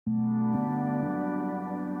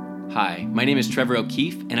Hi, my name is Trevor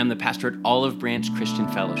O'Keefe, and I'm the pastor at Olive Branch Christian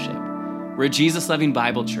Fellowship. We're a Jesus-loving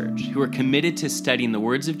Bible church who are committed to studying the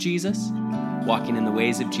words of Jesus, walking in the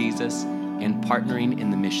ways of Jesus, and partnering in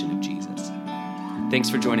the mission of Jesus. Thanks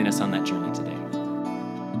for joining us on that journey today.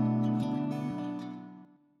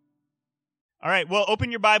 All right, well, open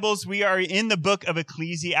your Bibles. We are in the book of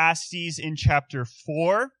Ecclesiastes in chapter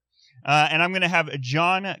 4, and I'm going to have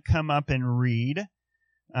John come up and read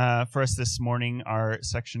for us this morning our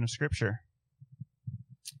section of Scripture.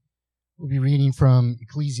 We'll be reading from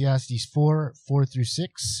Ecclesiastes 4 through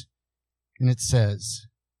 6, and it says,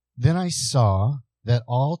 "Then I saw that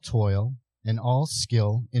all toil and all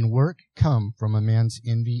skill in work come from a man's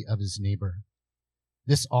envy of his neighbor.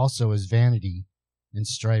 This also is vanity and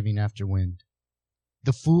striving after wind.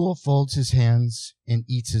 The fool folds his hands and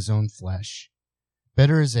eats his own flesh.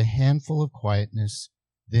 Better is a handful of quietness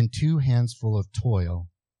than 2 handsful of toil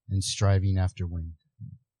and striving after wind."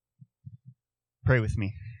 Pray with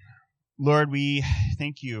me. Lord, we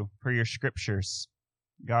thank you for your Scriptures,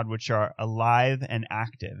 God, which are alive and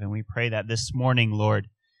active. And we pray that this morning, Lord,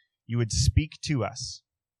 you would speak to us.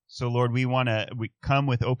 So, Lord, we come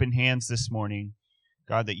with open hands this morning,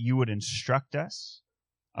 God, that you would instruct us,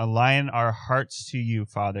 align our hearts to you,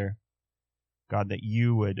 Father, God, that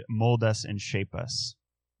you would mold us and shape us.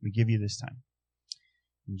 We give you this time.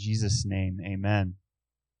 In Jesus' name, amen.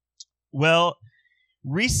 Well,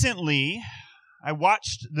 recently, I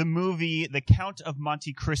watched the movie The Count of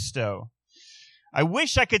Monte Cristo. I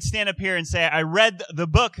wish I could stand up here and say I read the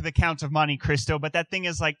book The Count of Monte Cristo, but that thing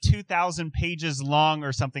is like 2,000 pages long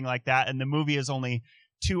or something like that, and the movie is only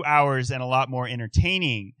 2 hours and a lot more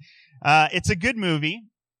entertaining. It's a good movie,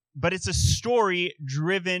 but it's a story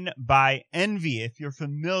driven by envy, if you're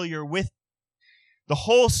familiar with it. The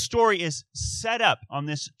whole story is set up on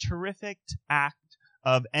this terrific act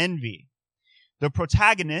of envy. The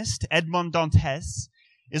protagonist, Edmond Dantes,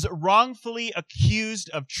 is wrongfully accused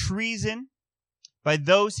of treason by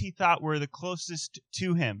those he thought were the closest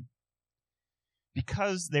to him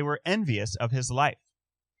because they were envious of his life.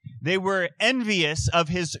 They were envious of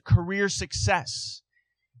his career success.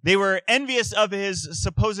 They were envious of his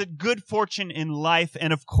supposed good fortune in life,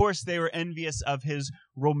 and of course they were envious of his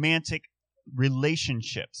romantic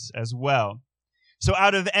relationships as well. So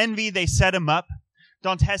out of envy, they set him up.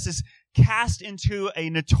 Dantes is cast into a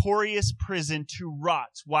notorious prison to rot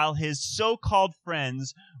while his so-called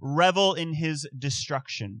friends revel in his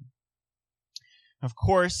destruction. Of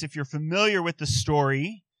course, if you're familiar with the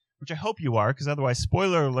story, which I hope you are, because otherwise,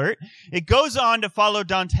 spoiler alert, it goes on to follow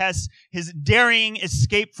Dantes, his daring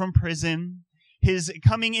escape from prison, his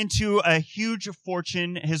coming into a huge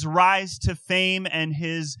fortune, his rise to fame, and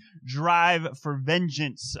his drive for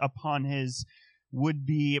vengeance upon his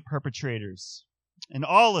would-be perpetrators. And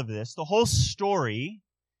all of this, the whole story,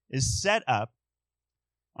 is set up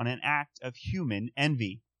on an act of human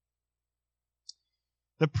envy.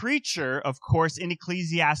 The preacher, of course, in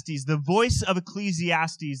Ecclesiastes, the voice of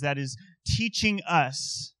Ecclesiastes that is teaching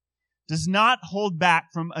us, does not hold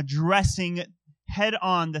back from addressing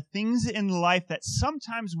head-on the things in life that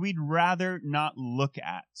sometimes we'd rather not look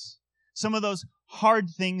at. Some of those hard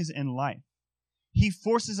things in life. He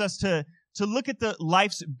forces us to look at the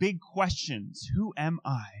life's big questions. Who am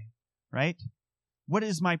I? Right? What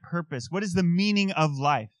is my purpose? What is the meaning of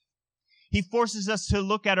life? He forces us to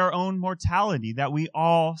look at our own mortality, that we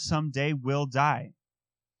all someday will die.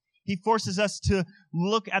 He forces us to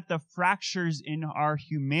look at the fractures in our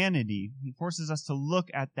humanity. He forces us to look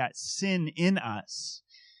at that sin in us.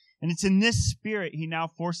 And it's in this spirit he now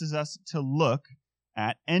forces us to look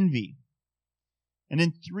at envy. And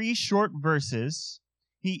in 3 short verses,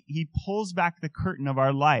 He pulls back the curtain of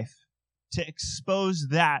our life to expose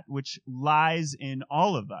that which lies in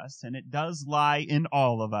all of us, and it does lie in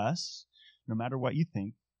all of us, no matter what you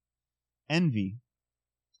think, envy.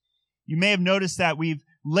 You may have noticed that we've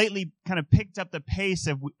lately kind of picked up the pace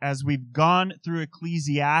as we've gone through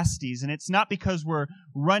Ecclesiastes, and it's not because we're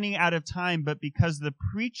running out of time, but because the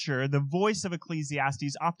preacher, the voice of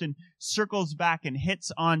Ecclesiastes, often circles back and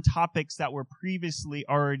hits on topics that were previously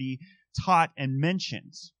already taught and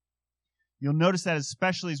mentioned. You'll notice that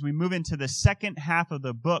especially as we move into the second half of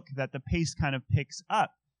the book, that the pace kind of picks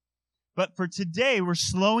up. But for today, we're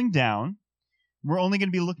slowing down. We're only going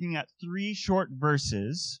to be looking at 3 short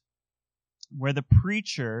verses where the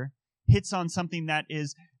preacher hits on something that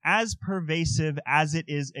is as pervasive as it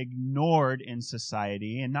is ignored in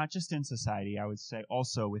society, and not just in society, I would say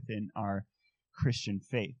also within our Christian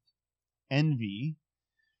faith. Envy,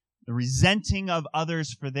 the resenting of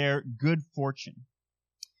others for their good fortune.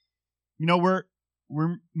 You know,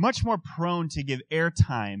 we're much more prone to give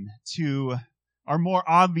airtime to are more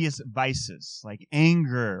obvious vices like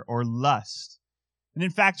anger or lust. And in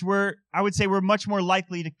fact, I would say we're much more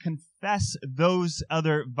likely to confess those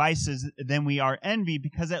other vices than we are envy,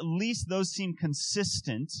 because at least those seem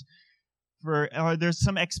consistent, or there's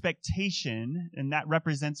some expectation, and that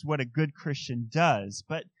represents what a good Christian does.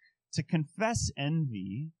 But to confess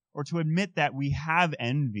envy, or to admit that we have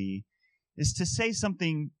envy, is to say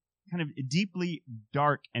something kind of deeply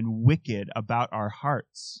dark and wicked about our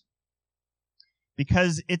hearts.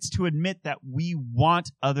 Because it's to admit that we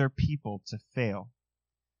want other people to fail.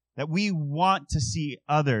 That we want to see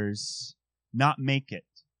others not make it.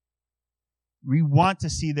 We want to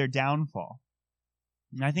see their downfall.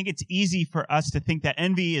 And I think it's easy for us to think that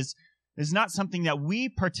envy is not something that we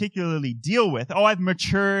particularly deal with. Oh, I've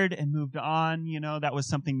matured and moved on. That was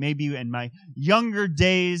something maybe in my younger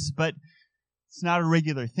days, but it's not a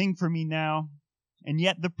regular thing for me now. And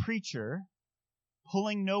yet the preacher,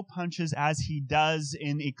 pulling no punches as he does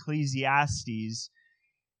in Ecclesiastes,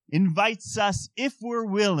 invites us, if we're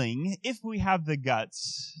willing, if we have the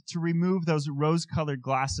guts, to remove those rose-colored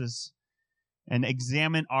glasses and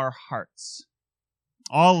examine our hearts.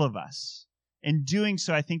 All of us. In doing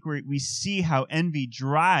so, I think we see how envy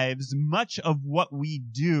drives much of what we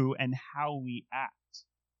do and how we act.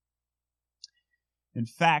 In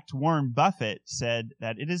fact, Warren Buffett said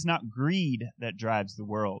that it is not greed that drives the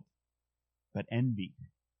world, but envy.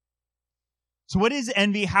 So what is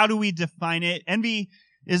envy? How do we define it? Envy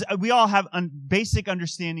is, we all have a basic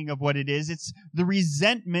understanding of what it is. It's the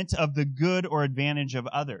resentment of the good or advantage of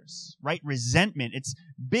others, right? Resentment. It's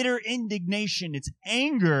bitter indignation. It's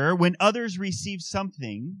anger when others receive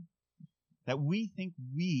something that we think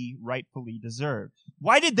we rightfully deserve.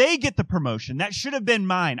 Why did they get the promotion? That should have been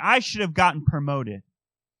mine. I should have gotten promoted.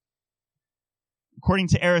 According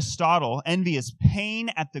to Aristotle, envy is pain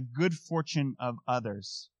at the good fortune of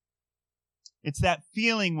others. It's that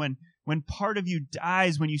feeling when part of you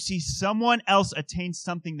dies, when you see someone else attain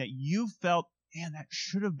something that you felt, man, that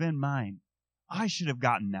should have been mine. I should have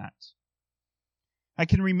gotten that. I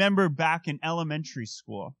can remember back in elementary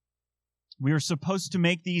school, we were supposed to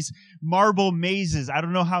make these marble mazes. I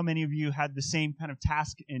don't know how many of you had the same kind of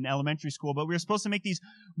task in elementary school, but we were supposed to make these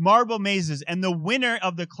marble mazes, and the winner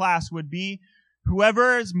of the class would be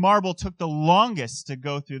whoever's marble took the longest to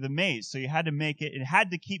go through the maze. So you had to make it had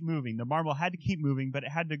to keep moving. The marble had to keep moving, but it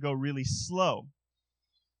had to go really slow.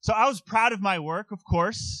 So I was proud of my work, of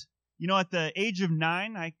course. At the age of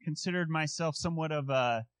 9, I considered myself somewhat of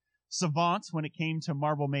a savant when it came to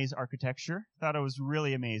marble maze architecture. Thought it was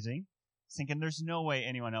really amazing. Thinking there's no way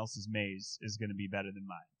anyone else's maze is going to be better than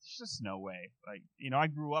mine. There's just no way. I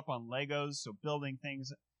grew up on Legos, so building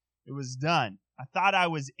things, it was done. I thought I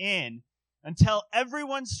was in, until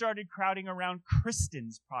everyone started crowding around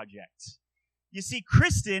Kristen's project. You see,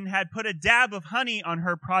 Kristen had put a dab of honey on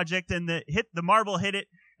her project, and the marble hit it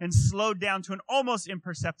and slowed down to an almost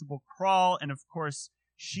imperceptible crawl. And of course,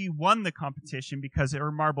 she won the competition because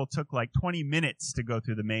her marble took like 20 minutes to go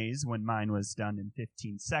through the maze when mine was done in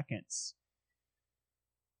 15 seconds.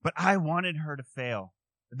 But I wanted her to fail.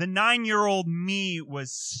 The 9-year-old me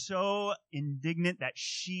was so indignant that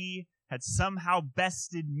she had somehow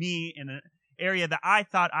bested me in an area that I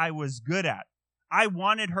thought I was good at. I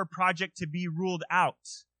wanted her project to be ruled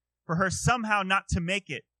out, for her somehow not to make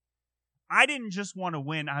it. I didn't just want to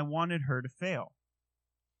win, I wanted her to fail.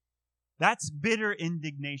 That's bitter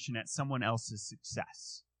indignation at someone else's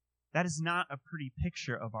success. That is not a pretty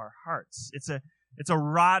picture of our hearts. It's a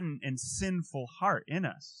rotten and sinful heart in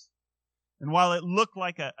us. And while it looked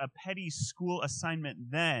like a petty school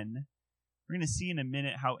assignment then, we're going to see in a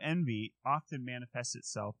minute how envy often manifests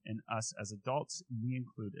itself in us as adults, me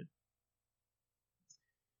included.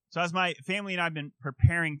 So as my family and I have been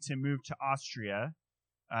preparing to move to Austria,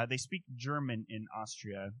 they speak German in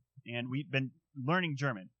Austria, and we've been learning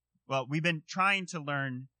German. Well, we've been trying to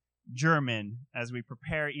learn German as we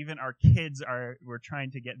prepare. Even our kids we're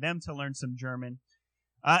trying to get them to learn some German.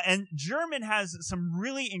 And German has some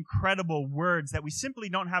really incredible words that we simply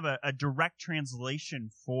don't have a direct translation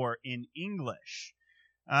for in English,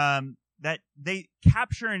 that they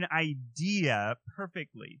capture an idea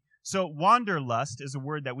perfectly. So wanderlust is a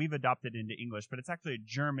word that we've adopted into English, but it's actually a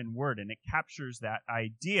German word, and it captures that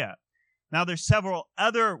idea. Now, there's several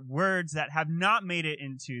other words that have not made it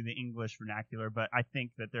into the English vernacular, but I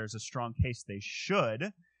think that there's a strong case they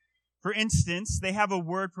should. For instance, they have a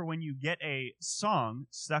word for when you get a song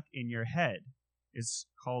stuck in your head. It's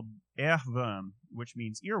called Earworm, which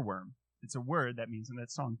means earworm. It's a word that means when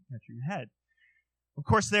that song catching your head. Of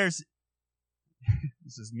course, there's,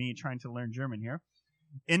 this is me trying to learn German here,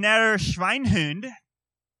 Innerer Schweinhund.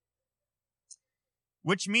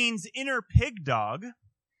 which means inner pig dog,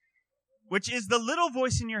 which is the little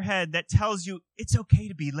voice in your head that tells you it's okay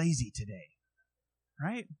to be lazy today,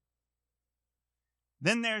 right?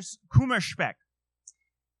 Then there's Kummerspeck,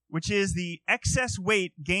 which is the excess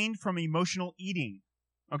weight gained from emotional eating.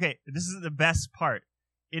 Okay, this is the best part.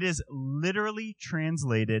 It is literally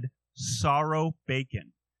translated sorrow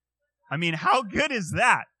bacon. I mean, how good is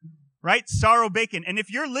that? Right? Sorrow bacon. And if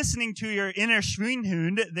you're listening to your inner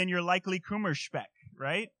Schweinhund, then you're likely Kummerspeck,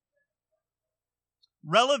 right?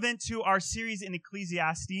 Relevant to our series in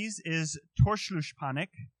Ecclesiastes is Torschlusspanik,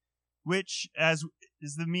 which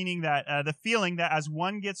is the meaning that, the feeling that as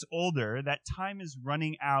one gets older, that time is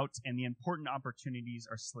running out and the important opportunities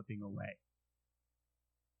are slipping away.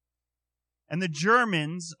 And the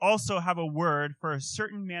Germans also have a word for a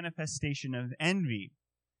certain manifestation of envy.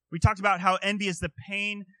 We talked about how envy is the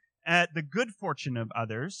pain at the good fortune of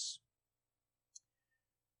others.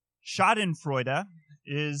 Schadenfreude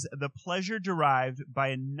is the pleasure derived by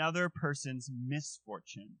another person's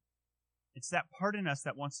misfortune. It's that part in us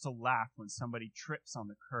that wants to laugh when somebody trips on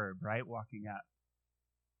the curb, right, walking up.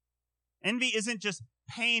 Envy isn't just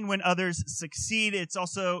pain when others succeed, it's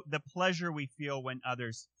also the pleasure we feel when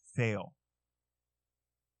others fail.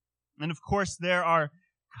 And of course, there are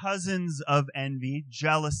cousins of envy,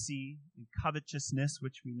 jealousy, and covetousness,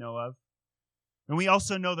 which we know of. And we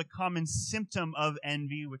also know the common symptom of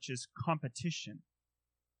envy, which is competition.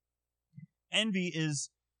 Envy is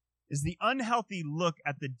the unhealthy look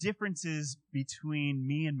at the differences between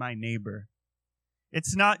me and my neighbor.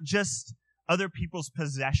 It's not just other people's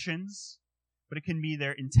possessions, but it can be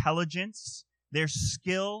their intelligence, their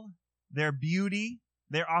skill, their beauty,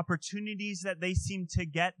 their opportunities that they seem to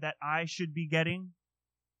get that I should be getting.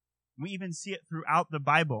 We even see it throughout the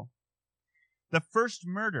Bible. The first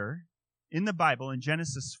murder in the Bible in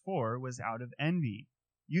Genesis 4 was out of envy.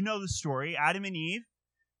 You know the story, Adam and Eve,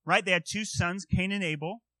 right? They had two sons, Cain and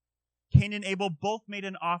Abel. Cain and Abel both made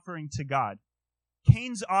an offering to God.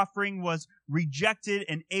 Cain's offering was rejected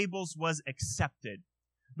and Abel's was accepted.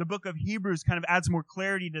 The book of Hebrews kind of adds more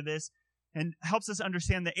clarity to this and helps us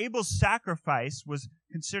understand that Abel's sacrifice was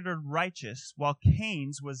considered righteous, while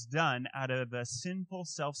Cain's was done out of a sinful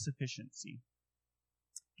self-sufficiency.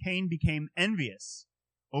 Cain became envious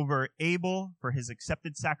over Abel for his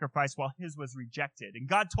accepted sacrifice, while his was rejected. And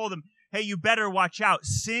God told him, hey, you better watch out.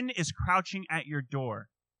 Sin is crouching at your door.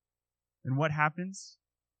 And what happens?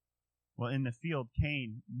 Well, in the field,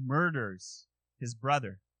 Cain murders his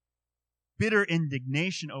brother. Bitter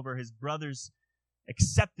indignation over his brother's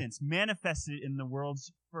acceptance manifested in the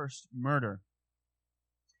world's first murder.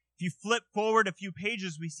 If you flip forward a few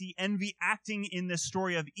pages, we see envy acting in the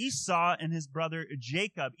story of Esau and his brother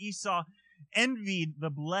Jacob. Esau envied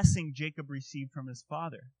the blessing Jacob received from his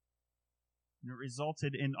father. And it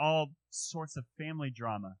resulted in all sorts of family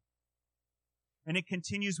drama. And it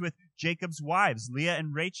continues with Jacob's wives, Leah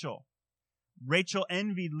and Rachel. Rachel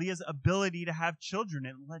envied Leah's ability to have children.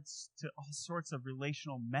 It led to all sorts of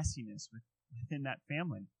relational messiness within that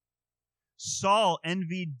family. Saul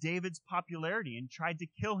envied David's popularity and tried to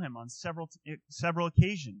kill him on several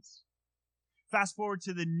occasions. Fast forward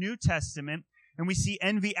to the New Testament, and we see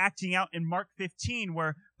envy acting out in Mark 15,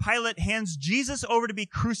 where Pilate hands Jesus over to be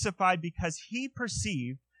crucified because he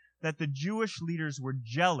perceived that the Jewish leaders were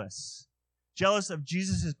jealous of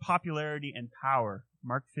Jesus' popularity and power.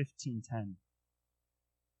 Mark 15:10.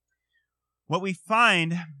 What we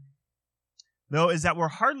find, though, is that we're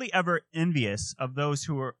hardly ever envious of those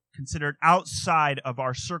who are considered outside of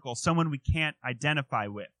our circle, someone we can't identify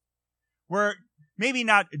with. We're maybe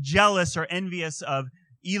not jealous or envious of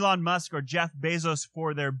Elon Musk or Jeff Bezos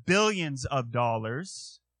for their billions of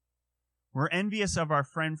dollars. We're envious of our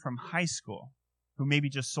friend from high school who maybe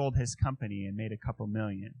just sold his company and made a couple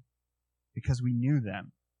million because we knew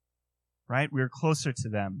them, right? We were closer to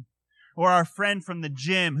them. Or our friend from the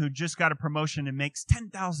gym who just got a promotion and makes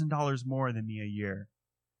 $10,000 more than me a year,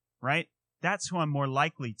 right? That's who I'm more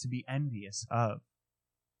likely to be envious of.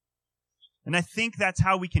 And I think that's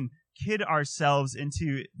how we can kid ourselves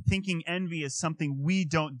into thinking envy is something we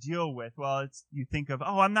don't deal with. Well, you think of,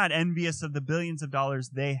 I'm not envious of the billions of dollars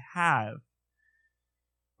they have.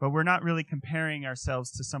 But we're not really comparing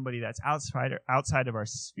ourselves to somebody that's outside of our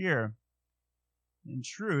sphere. In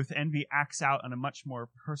truth, envy acts out in a much more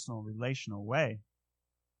personal, relational way.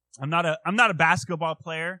 I'm not a basketball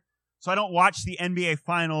player, so I don't watch the NBA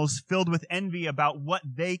finals filled with envy about what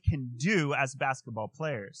they can do as basketball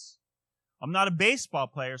players. I'm not a baseball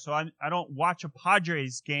player, so I don't watch a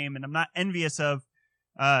Padres game, and I'm not envious of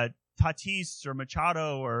Tatis or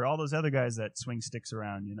Machado or all those other guys that swing sticks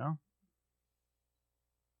around, you know?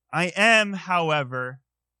 I am, however,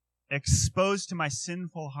 exposed to my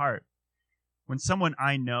sinful heart when someone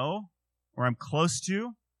I know or I'm close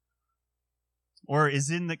to or is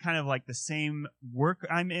in the kind of like the same work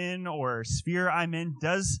I'm in or sphere I'm in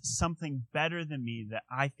does something better than me that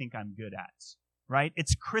I think I'm good at, right?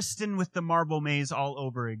 It's Kristen with the marble maze all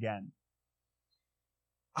over again.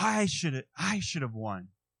 I should have won.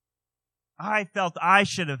 I felt I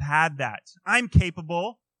should have had that. I'm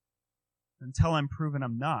capable until I'm proven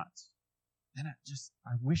I'm not. Then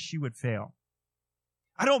I wish she would fail.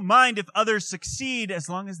 I don't mind if others succeed as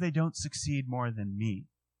long as they don't succeed more than me.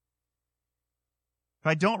 If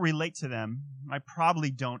I don't relate to them, I probably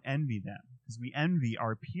don't envy them because we envy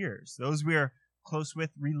our peers, those we are close with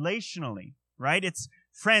relationally, right? It's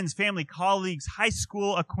friends, family, colleagues, high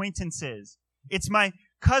school acquaintances. It's my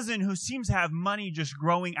cousin who seems to have money just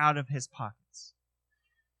growing out of his pockets.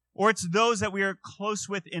 Or it's those that we are close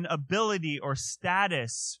with in ability or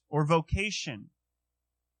status or vocation,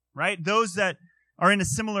 right? Those that are in a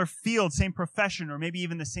similar field, same profession, or maybe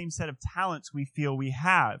even the same set of talents we feel we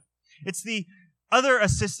have. It's the other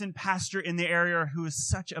assistant pastor in the area who is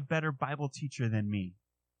such a better Bible teacher than me,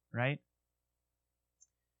 right?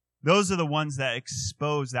 Those are the ones that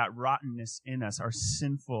expose that rottenness in us, our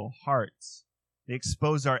sinful hearts. They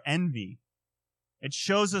expose our envy. It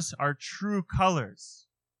shows us our true colors.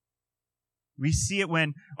 We see it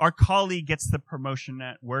when our colleague gets the promotion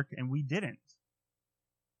at work and we didn't.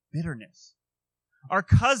 Bitterness. Our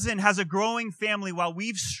cousin has a growing family while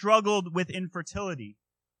we've struggled with infertility.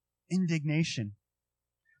 Indignation.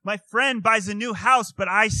 My friend buys a new house, but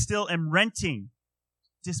I still am renting.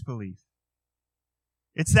 Disbelief.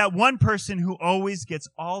 It's that one person who always gets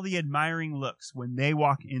all the admiring looks when they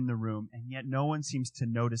walk in the room, and yet no one seems to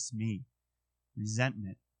notice me.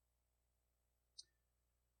 Resentment.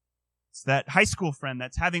 It's that high school friend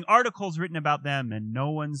that's having articles written about them, and no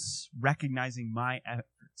one's recognizing my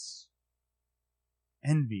efforts.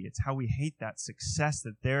 Envy. It's how we hate that success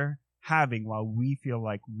that they're having while we feel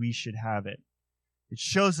like we should have it. It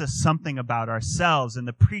shows us something about ourselves, and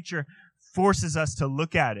the preacher forces us to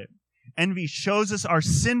look at it. Envy shows us our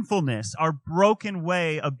sinfulness, our broken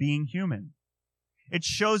way of being human. It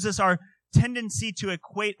shows us our tendency to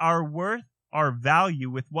equate our worth, our value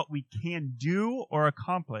with what we can do or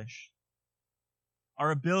accomplish,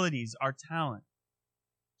 our abilities, our talent.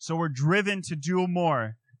 So we're driven to do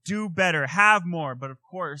more, do better, have more. But of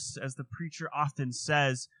course, as the preacher often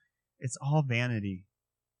says, it's all vanity.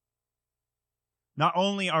 Not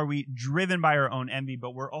only are we driven by our own envy,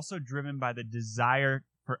 but we're also driven by the desire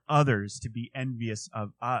for others to be envious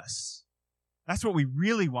of us. That's what we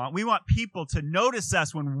really want. We want people to notice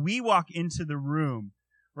us when we walk into the room,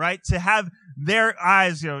 right? To have their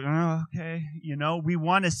eyes go, oh, okay, we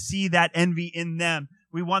want to see that envy in them.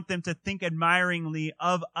 We want them to think admiringly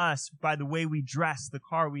of us by the way we dress, the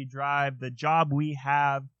car we drive, the job we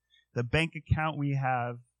have, the bank account we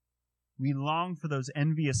have. We long for those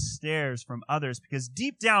envious stares from others because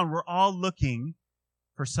deep down we're all looking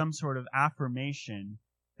for some sort of affirmation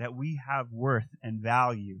that we have worth and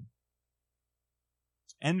value.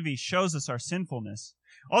 Envy shows us our sinfulness.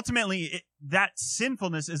 Ultimately, that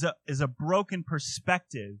sinfulness is a broken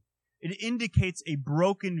perspective. It indicates a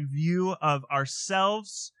broken view of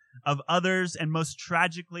ourselves, of others, and most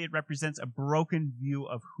tragically, it represents a broken view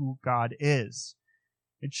of who God is.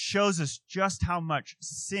 It shows us just how much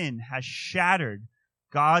sin has shattered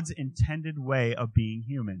God's intended way of being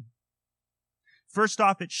human. First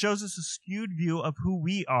off, it shows us a skewed view of who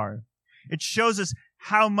we are. It shows us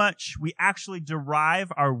how much we actually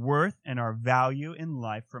derive our worth and our value in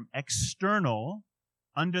life from external,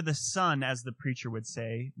 under the sun, as the preacher would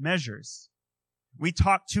say, measures. We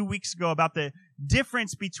talked 2 weeks ago about the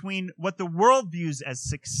difference between what the world views as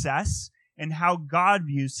success and how God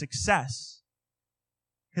views success.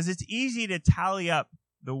 Because it's easy to tally up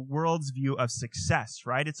the world's view of success,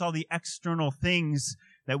 right? It's all the external things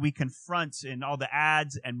that we confront in all the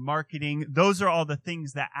ads and marketing. Those are all the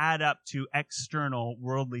things that add up to external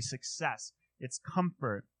worldly success. It's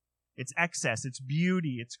comfort, it's excess, it's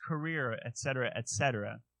beauty, it's career, etc.,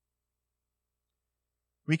 etc.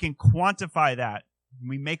 We can quantify that.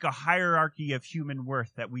 We make a hierarchy of human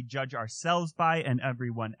worth that we judge ourselves by and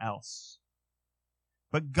everyone else.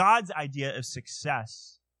 But God's idea of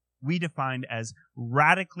success we defined as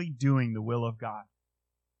radically doing the will of God.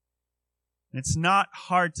 It's not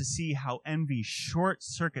hard to see how envy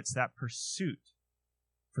short-circuits that pursuit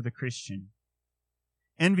for the Christian.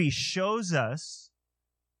 Envy shows us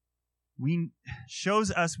we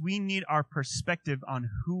need our perspective on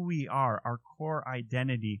who we are, our core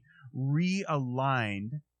identity,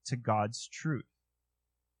 realigned to God's truth.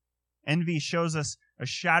 Envy shows us a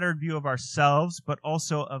shattered view of ourselves, but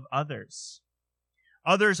also of others.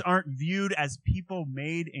 Others aren't viewed as people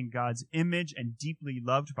made in God's image and deeply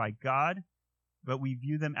loved by God, but we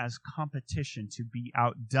view them as competition to be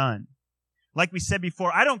outdone. Like we said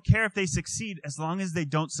before, I don't care if they succeed as long as they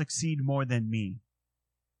don't succeed more than me.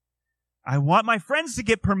 I want my friends to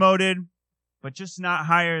get promoted, but just not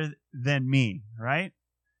higher than me, right?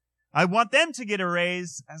 I want them to get a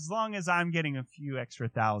raise as long as I'm getting a few extra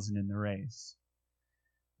thousand in the raise.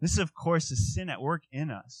 This, of course, is sin at work in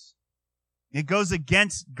us. It goes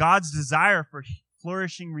against God's desire for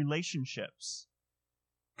flourishing relationships.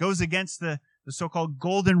 It goes against the so-called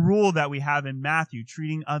golden rule that we have in Matthew,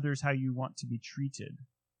 treating others how you want to be treated.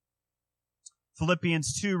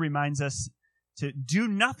 Philippians 2 reminds us to do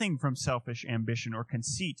nothing from selfish ambition or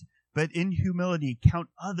conceit, but in humility count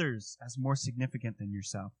others as more significant than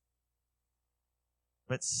yourself.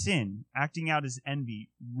 But sin, acting out as envy,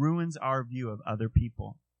 ruins our view of other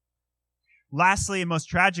people. Lastly, and most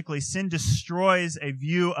tragically, sin destroys a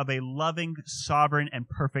view of a loving, sovereign, and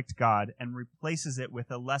perfect God and replaces it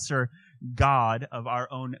with a lesser God of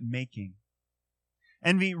our own making.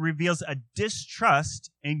 Envy reveals a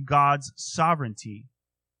distrust in God's sovereignty.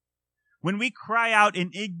 When we cry out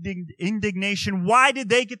in indignation, why did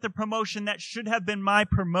they get the promotion that should have been my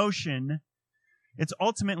promotion? It's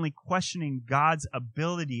ultimately questioning God's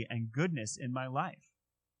ability and goodness in my life.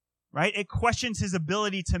 Right? It questions his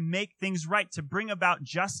ability to make things right, to bring about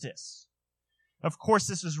justice. Of course,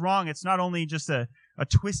 this is wrong. It's not only just a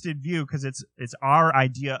twisted view because it's our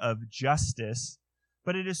idea of justice,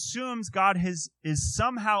 but it assumes God is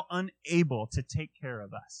somehow unable to take care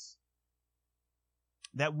of us.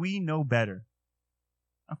 That we know better.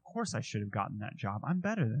 Of course I should have gotten that job. I'm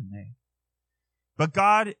better than they. But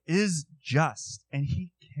God is just, and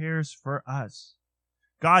he cares for us.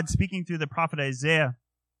 God, speaking through the prophet Isaiah,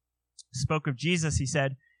 spoke of Jesus. He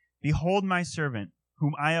said, "Behold my servant,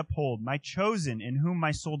 whom I uphold, my chosen, in whom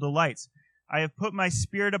my soul delights. I have put my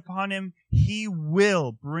spirit upon him. He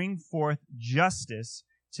will bring forth justice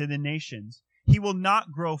to the nations. He will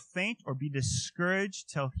not grow faint or be discouraged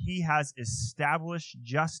till he has established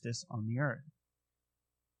justice on the earth."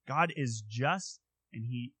 God is just, and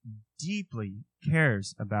he deeply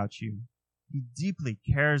cares about you. He deeply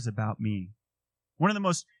cares about me. One of the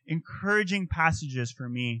most encouraging passages for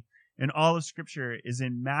me in all of Scripture is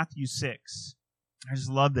in Matthew 6. I just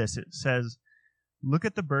love this. It says, "Look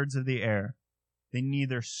at the birds of the air. They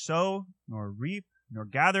neither sow nor reap nor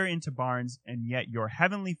gather into barns, and yet your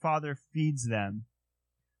heavenly Father feeds them.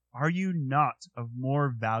 Are you not of more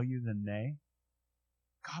value than they?"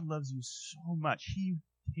 God loves you so much. He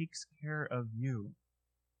takes care of you.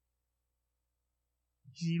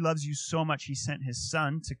 He loves you so much, he sent his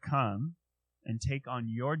Son to come and take on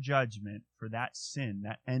your judgment for that sin,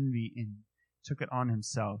 that envy, and took it on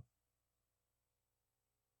himself.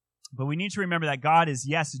 But we need to remember that God is,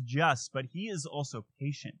 yes, just, but he is also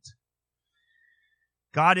patient.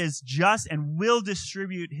 God is just and will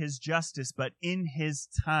distribute his justice, but in his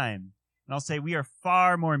time. And I'll say we are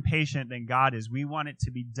far more impatient than God is. We want it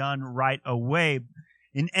to be done right away.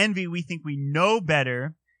 In envy, we think we know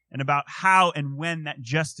better and about how and when that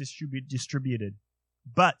justice should be distributed.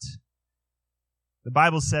 But the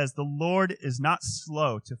Bible says the Lord is not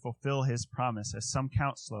slow to fulfill his promise, as some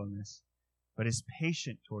count slowness, but is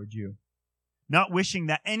patient toward you, not wishing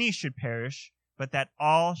that any should perish, but that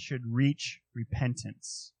all should reach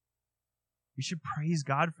repentance. We should praise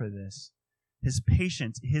God for this. His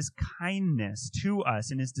patience, his kindness to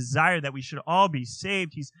us, and his desire that we should all be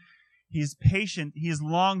saved. He's patient. He is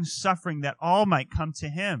long-suffering that all might come to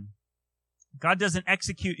him. God doesn't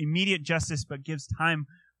execute immediate justice, but gives time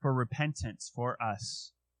for repentance for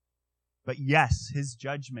us. But yes, his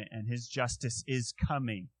judgment and his justice is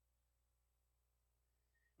coming.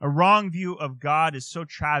 A wrong view of God is so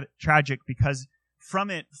tragic because from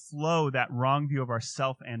it flow that wrong view of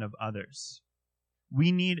ourselves and of others.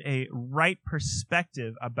 We need a right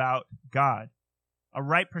perspective about God. A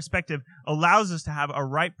right perspective allows us to have a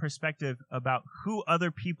right perspective about who other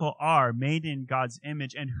people are made in God's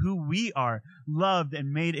image and who we are loved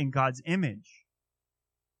and made in God's image.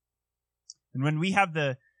 And when we have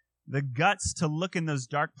the guts to look in those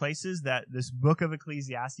dark places that this book of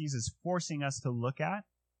Ecclesiastes is forcing us to look at,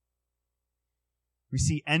 we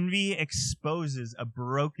see envy exposes a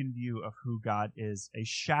broken view of who God is, a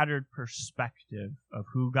shattered perspective of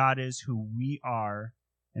who God is, who we are,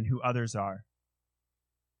 and who others are.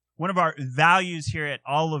 One of our values here at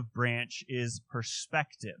Olive Branch is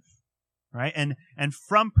perspective, right? And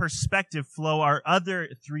from perspective flow our other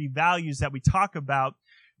three values that we talk about: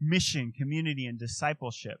 mission, community, and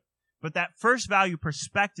discipleship. But that first value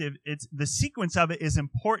perspective, it's the sequence of it is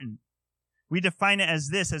important. We define it as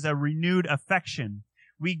this, as a renewed affection.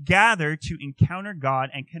 We gather to encounter God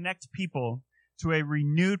and connect people to a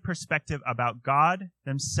renewed perspective about God,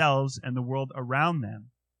 themselves, and the world around them.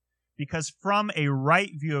 Because from a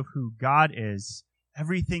right view of who God is,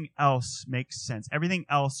 everything else makes sense. Everything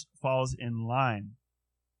else falls in line.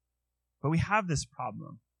 But we have this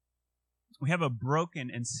problem. We have a broken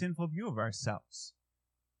and sinful view of ourselves.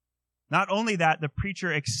 Not only that, the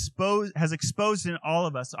preacher has exposed in all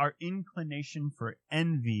of us our inclination for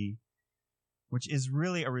envy, which is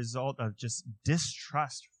really a result of just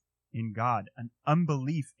distrust in God, an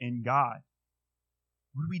unbelief in God.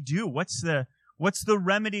 What do we do? What's the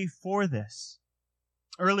remedy for this?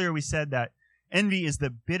 Earlier we said that envy is the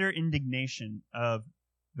bitter indignation of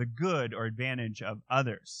the good or advantage of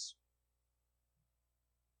others.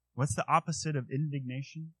 What's the opposite of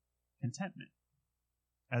indignation? Contentment,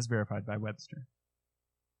 as verified by Webster.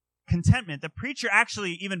 Contentment, the preacher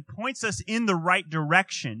actually even points us in the right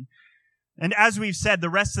direction. And as we've said, the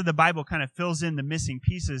rest of the Bible kind of fills in the missing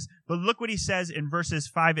pieces. But look what he says in verses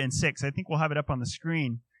 5 and 6. I think we'll have it up on the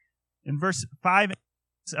screen. In verse 5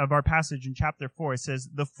 of our passage in chapter 4, it says,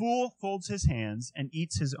 "The fool folds his hands and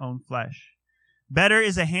eats his own flesh. Better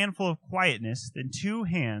is a handful of quietness than 2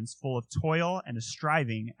 hands full of toil and a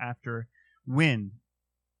striving after wind."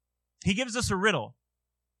 He gives us a riddle.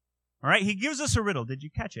 All right, he gives us a riddle. Did you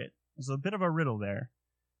catch it? There's a bit of a riddle there.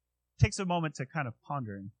 It takes a moment to kind of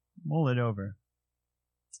ponder and mull it over.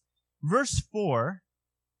 Verse 4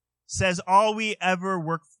 says, "All we ever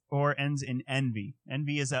work for ends in envy."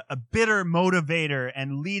 Envy is a bitter motivator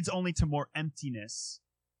and leads only to more emptiness,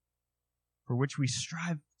 for which we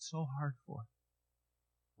strive so hard for.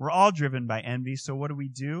 We're all driven by envy, so what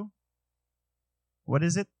do? What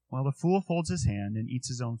is it? Well, the fool folds his hand and eats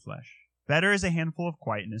his own flesh. Better is a handful of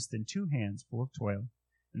quietness than 2 hands full of toil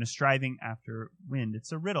and a striving after wind.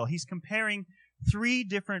 It's a riddle. He's comparing 3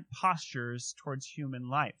 different postures towards human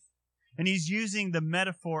life. And he's using the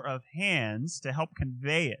metaphor of hands to help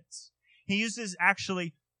convey it. He uses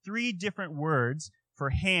actually 3 different words for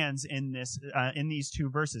hands in these 2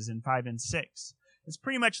 verses, in 5 and 6. It's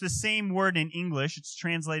pretty much the same word in English. It's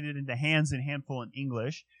translated into hands and handful in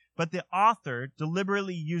English. But the author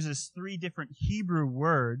deliberately uses 3 different Hebrew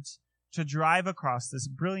words to drive across this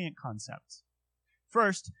brilliant concept.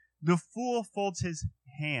 First, the fool folds his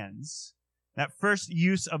hands. That first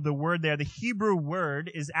use of the word there, the Hebrew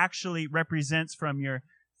word represents from your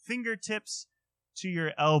fingertips to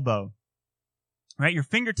your elbow. Right? Your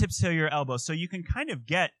fingertips to your elbow. So you can kind of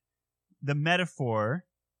get the metaphor,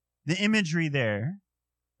 the imagery there,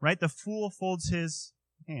 right? The fool folds his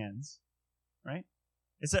hands, right?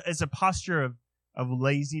 It's a posture of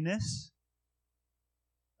laziness.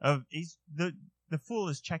 The fool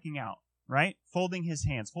is checking out, right? Folding his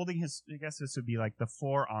hands, I guess this would be like the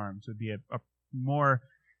forearms would be a more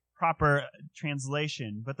proper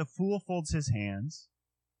translation. But the fool folds his hands,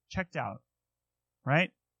 checked out,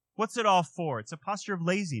 right? What's it all for? It's a posture of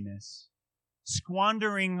laziness,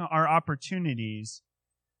 squandering our opportunities.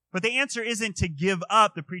 But the answer isn't to give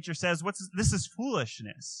up. The preacher says, this is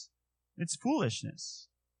foolishness. It's foolishness.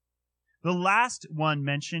 The last one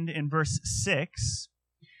mentioned in verse 6,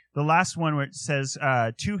 the last one where it says,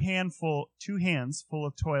 2 hands full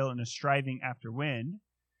of toil and a striving after wind.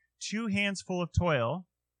 2 hands full of toil,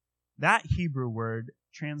 that Hebrew word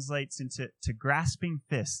translates into grasping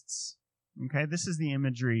fists. Okay, this is the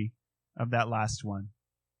imagery of that last one.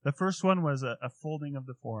 The first one was a folding of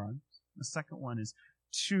the forearms. The second one is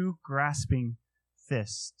 2 grasping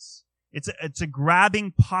fists. It's a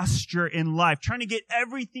grabbing posture in life, trying to get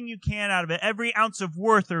everything you can out of it, every ounce of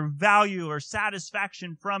worth or value or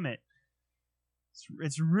satisfaction from it.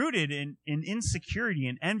 It's rooted in insecurity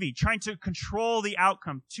and envy, trying to control the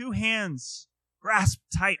outcome. 2 hands grasped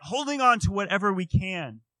tight, holding on to whatever we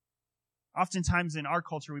can. Oftentimes in our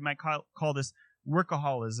culture, we might call this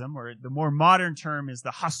workaholism, or the more modern term is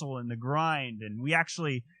the hustle and the grind, and we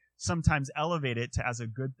actually sometimes elevate it to as a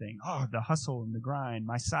good thing. Oh, the hustle and the grind,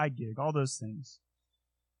 my side gig, all those things.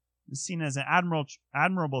 It's seen as an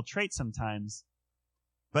admirable trait sometimes.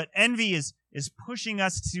 But envy is pushing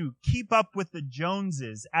us to keep up with the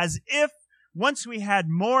Joneses, as if once we had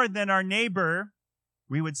more than our neighbor,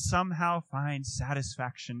 we would somehow find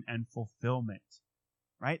satisfaction and fulfillment.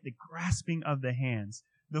 Right? The grasping of the hands.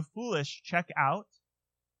 The foolish check out,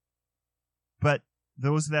 but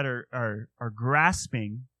those that are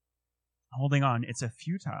grasping, holding on, it's a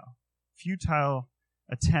futile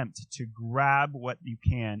attempt to grab what you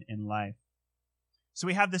can in life. So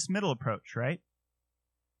we have this middle approach, right?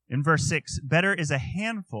 In verse 6, better is a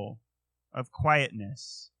handful of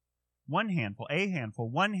quietness one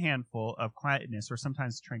handful of quietness, or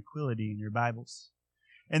sometimes tranquility in your Bibles.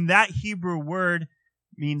 And that Hebrew word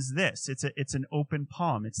means this. It's an open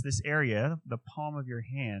palm. It's this area, the palm of your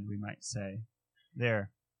hand, we might say.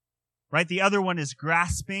 There. Right? The other one is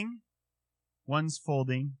grasping. One's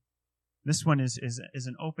folding. This one is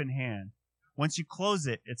an open hand. Once you close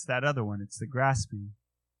it, it's that other one. It's the grasping.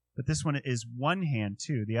 But this one is one hand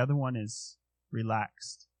too. The other one is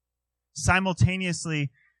relaxed.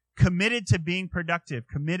 Simultaneously committed to being productive,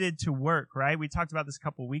 committed to work, right? We talked about this a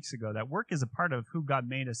couple weeks ago, that work is a part of who God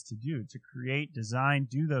made us to do, to create, design,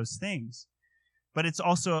 do those things. But it's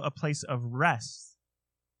also a place of rest.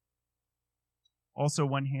 Also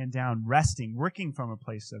one hand down, resting, working from a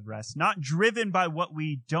place of rest, not driven by what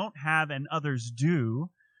we don't have and others do,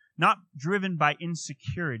 not driven by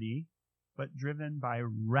insecurity, but driven by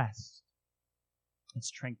rest.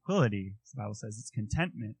 It's tranquility, as the Bible says. It's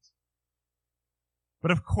contentment.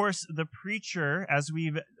 But of course, the preacher, as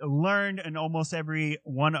we've learned in almost every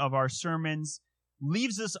one of our sermons,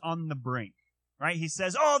 leaves us on the brink, right? He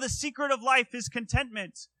says, the secret of life is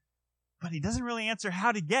contentment. But he doesn't really answer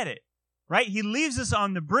how to get it, right? He leaves us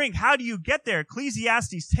on the brink. How do you get there?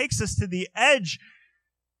 Ecclesiastes takes us to the edge,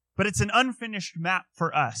 but it's an unfinished map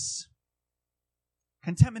for us.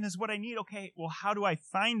 Contentment is what I need. Okay, well, how do I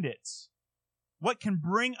find it? What can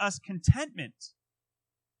bring us contentment?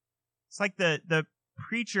 It's like the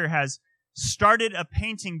preacher has started a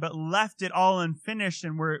painting but left it all unfinished,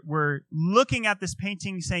 and we're looking at this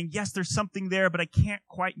painting saying, yes, there's something there, but I can't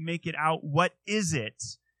quite make it out. What is it?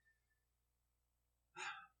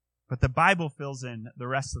 But the Bible fills in the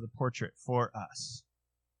rest of the portrait for us.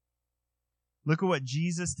 Look at what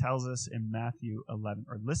Jesus tells us in Matthew 11,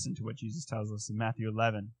 or listen to what Jesus tells us in Matthew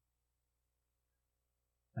 11.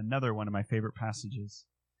 Another one of my favorite passages.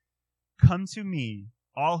 Come to me,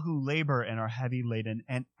 all who labor and are heavy laden,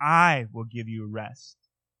 and I will give you rest.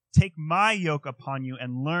 Take my yoke upon you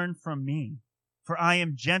and learn from me, for I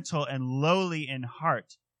am gentle and lowly in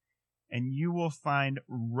heart, and you will find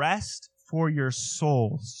rest for your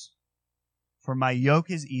souls. For my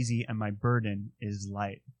yoke is easy and my burden is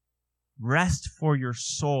light. Rest for your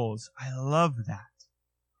souls. I love that.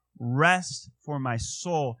 Rest for my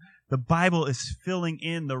soul. The Bible is filling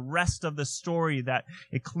in the rest of the story that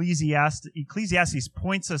Ecclesiastes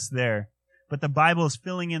points us there. But the Bible is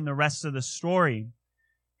filling in the rest of the story.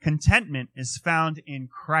 Contentment is found in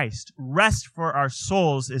Christ. Rest for our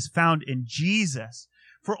souls is found in Jesus.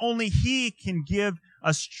 For only He can give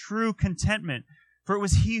us true contentment. For it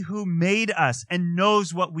was He who made us and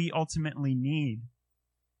knows what we ultimately need.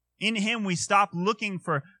 In Him, we stop looking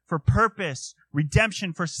for purpose,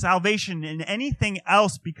 redemption, for salvation, and anything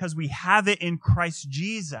else because we have it in Christ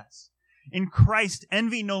Jesus. In Christ,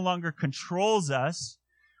 envy no longer controls us.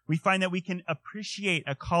 We find that we can appreciate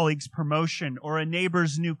a colleague's promotion or a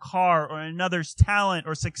neighbor's new car or another's talent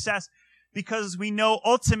or success because we know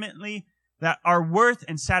ultimately that our worth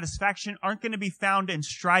and satisfaction aren't going to be found in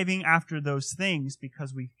striving after those things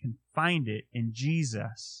because we can find it in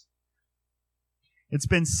Jesus. It's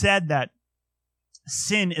been said that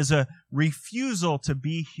sin is a refusal to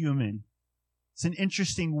be human. It's an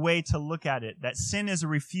interesting way to look at it, that sin is a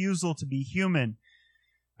refusal to be human.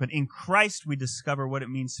 But in Christ, we discover what it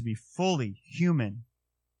means to be fully human.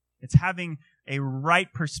 It's having a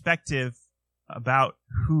right perspective about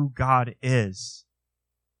who God is,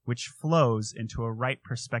 which flows into a right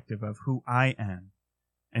perspective of who I am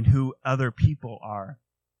and who other people are.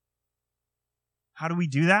 How do we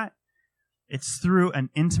do that? It's through an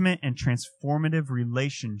intimate and transformative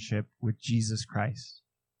relationship with Jesus Christ.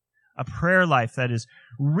 A prayer life that is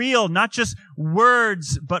real, not just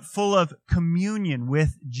words, but full of communion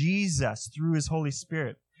with Jesus through His Holy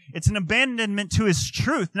Spirit. It's an abandonment to His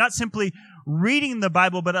truth, not simply reading the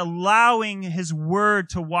Bible, but allowing His Word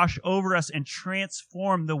to wash over us and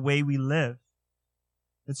transform the way we live.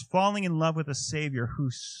 It's falling in love with a Savior who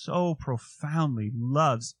so profoundly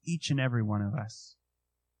loves each and every one of us.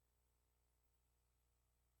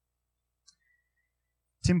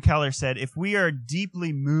 Tim Keller said, if we are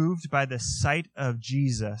deeply moved by the sight of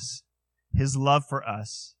Jesus, His love for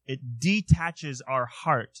us, it detaches our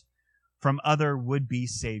heart from other would-be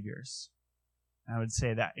saviors. I would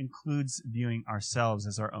say that includes viewing ourselves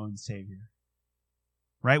as our own Savior.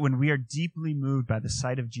 Right? When we are deeply moved by the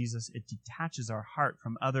sight of Jesus, it detaches our heart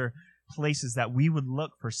from other places that we would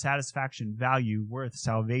look for satisfaction, value, worth,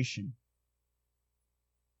 salvation.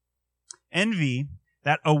 Envy,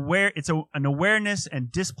 it's an awareness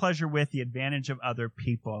and displeasure with the advantage of other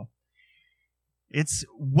people. It's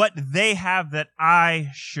what they have that I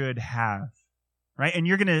should have. Right? And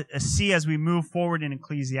you're going to see as we move forward in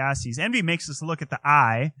Ecclesiastes, envy makes us look at the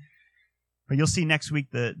I But you'll see next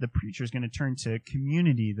week the preacher is going to turn to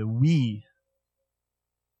community, the we.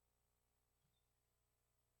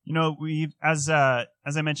 You know, as I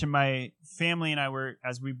mentioned, my family and I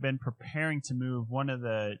as we've been preparing to move, one of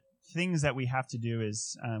the things that we have to do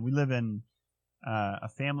is we live in a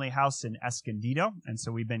family house in Escondido, and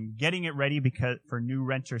so we've been getting it ready for new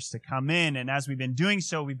renters to come in. And as we've been doing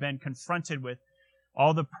so, we've been confronted with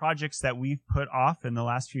all the projects that we've put off in the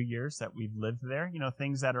last few years that we've lived there. You know,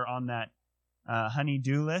 things that are on that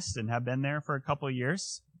honey-do list and have been there for a couple of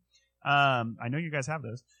years. I know you guys have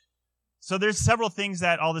those. So there's several things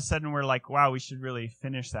that all of a sudden we're like, wow, we should really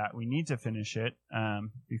finish that. We need to finish it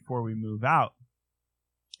before we move out.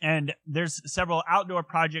 And there's several outdoor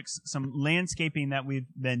projects, some landscaping that we've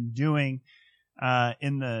been doing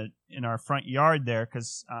in our front yard there,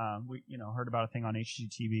 because we heard about a thing on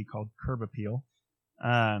HGTV called Curb Appeal.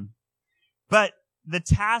 But the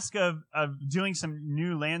task of doing some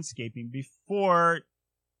new landscaping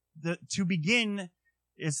to begin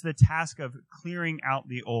is the task of clearing out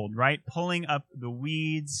the old, right? Pulling up the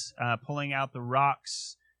weeds, pulling out the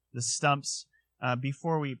rocks, the stumps,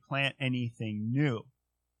 before we plant anything new.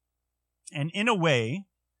 And in a way,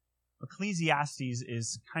 Ecclesiastes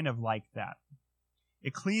is kind of like that.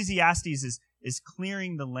 Ecclesiastes is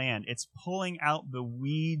clearing the land. It's pulling out the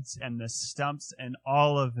weeds and the stumps and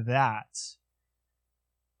all of that.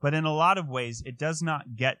 But in a lot of ways, it does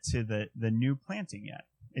not get to the new planting yet.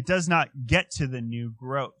 It does not get to the new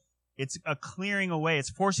growth. It's a clearing away. It's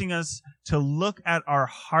forcing us to look at our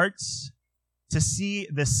hearts, to see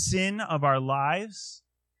the sin of our lives,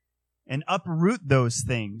 and uproot those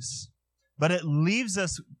things. But it leaves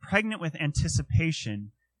us pregnant with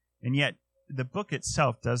anticipation, and yet the book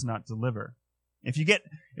itself does not deliver. If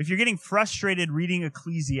you're getting frustrated reading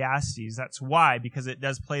Ecclesiastes, that's why, because it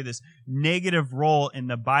does play this negative role in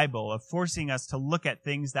the Bible of forcing us to look at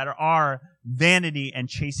things that are vanity and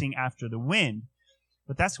chasing after the wind.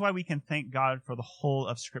 But that's why we can thank God for the whole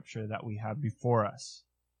of Scripture that we have before us.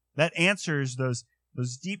 That answers those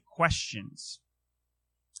deep questions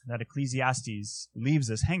that Ecclesiastes leaves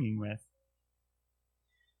us hanging with.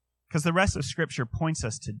 Because the rest of Scripture points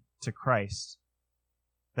us to Christ.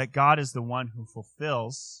 That God is the one who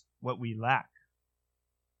fulfills what we lack.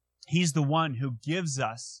 He's the one who gives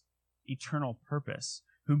us eternal purpose,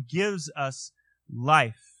 who gives us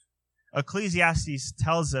life. Ecclesiastes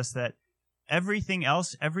tells us that everything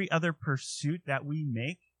else, every other pursuit that we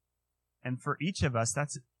make, and for each of us,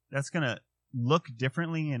 that's going to look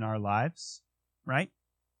differently in our lives, right?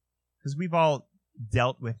 Because we've all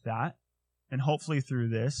dealt with that. And hopefully through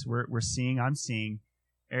this, I'm seeing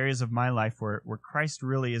areas of my life where Christ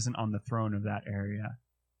really isn't on the throne of that area.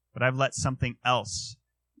 But I've let something else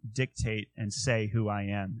dictate and say who I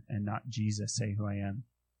am, and not Jesus say who I am.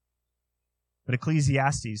 But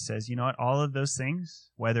Ecclesiastes says, you know what? All of those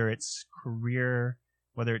things, whether it's career,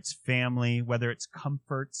 whether it's family, whether it's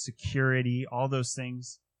comfort, security, all those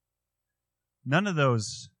things, none of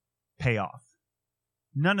those pay off.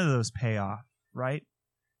 None of those pay off, right?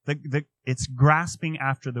 It's grasping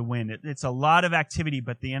after the wind. It's a lot of activity,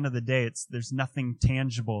 but at the end of the day, there's nothing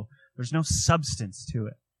tangible. There's no substance to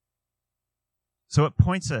it. So it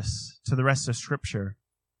points us to the rest of Scripture,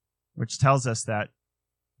 which tells us that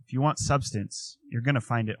if you want substance, you're going to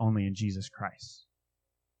find it only in Jesus Christ.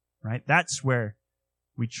 Right? That's where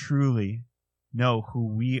we truly know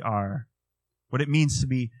who we are, what it means to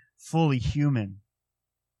be fully human.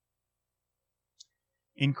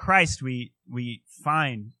 In Christ, we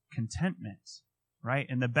find contentment, right?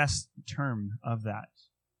 And the best term of that.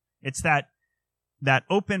 It's that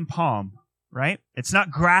open palm, right? It's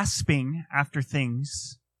not grasping after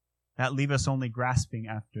things that leave us only grasping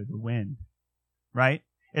after the wind, right?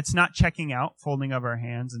 It's not checking out, folding of our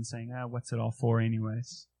hands and saying, what's it all for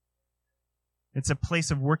anyways? It's a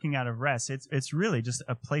place of working out of rest. It's really just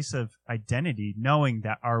a place of identity, knowing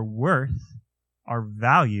that our worth, our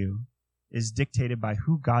value, is dictated by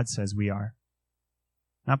who God says we are,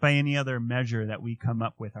 not by any other measure that we come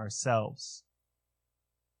up with ourselves.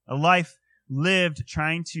 A life lived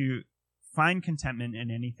trying to find contentment in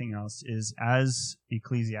anything else is, as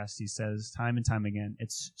Ecclesiastes says time and time again,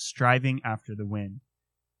 it's striving after the wind.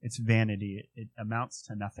 It's vanity. It amounts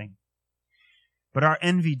to nothing. But our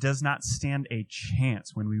envy does not stand a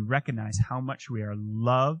chance when we recognize how much we are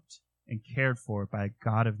loved and cared for by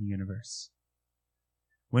God of the universe.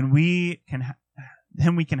 When we can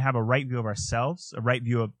then we can have a right view of ourselves, a right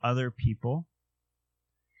view of other people,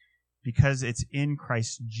 because it's in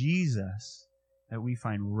Christ Jesus that we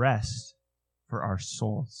find rest for our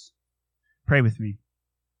souls. Pray with me.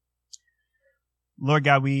 Lord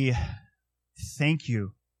God, we thank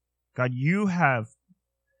you. God, you have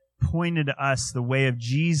pointed us the way of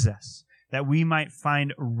Jesus, that we might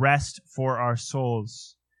find rest for our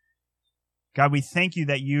souls. God, we thank you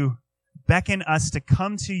that you beckon us to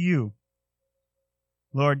come to you.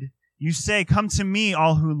 Lord, you say, come to me,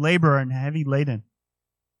 all who labor and heavy laden,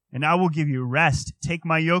 and I will give you rest. Take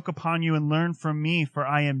my yoke upon you and learn from me, for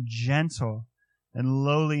I am gentle and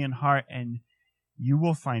lowly in heart, and you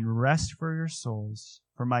will find rest for your souls.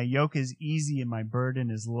 For my yoke is easy and my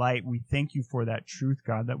burden is light. We thank you for that truth,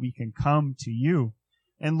 God, that we can come to you.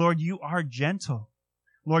 And Lord, you are gentle.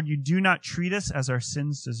 Lord, you do not treat us as our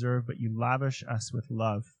sins deserve, but you lavish us with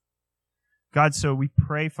love. God, so we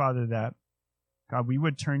pray, Father, that, God, we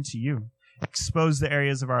would turn to you. Expose the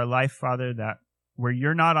areas of our life, Father, that where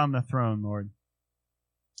you're not on the throne, Lord.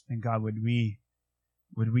 And God, would we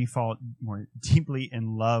fall more deeply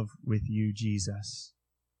in love with you, Jesus.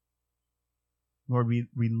 Lord, we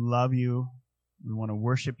love you. We want to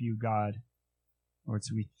worship you, God. Lord,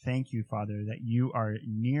 so we thank you, Father, that you are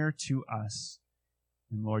near to us.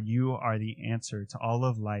 And Lord, you are the answer to all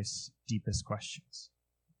of life's deepest questions.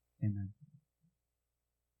 Amen.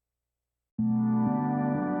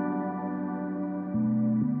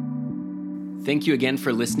 Thank you again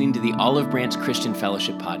for listening to the Olive Branch Christian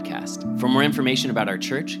Fellowship podcast. For more information about our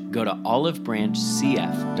church, go to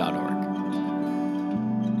olivebranchcf.org.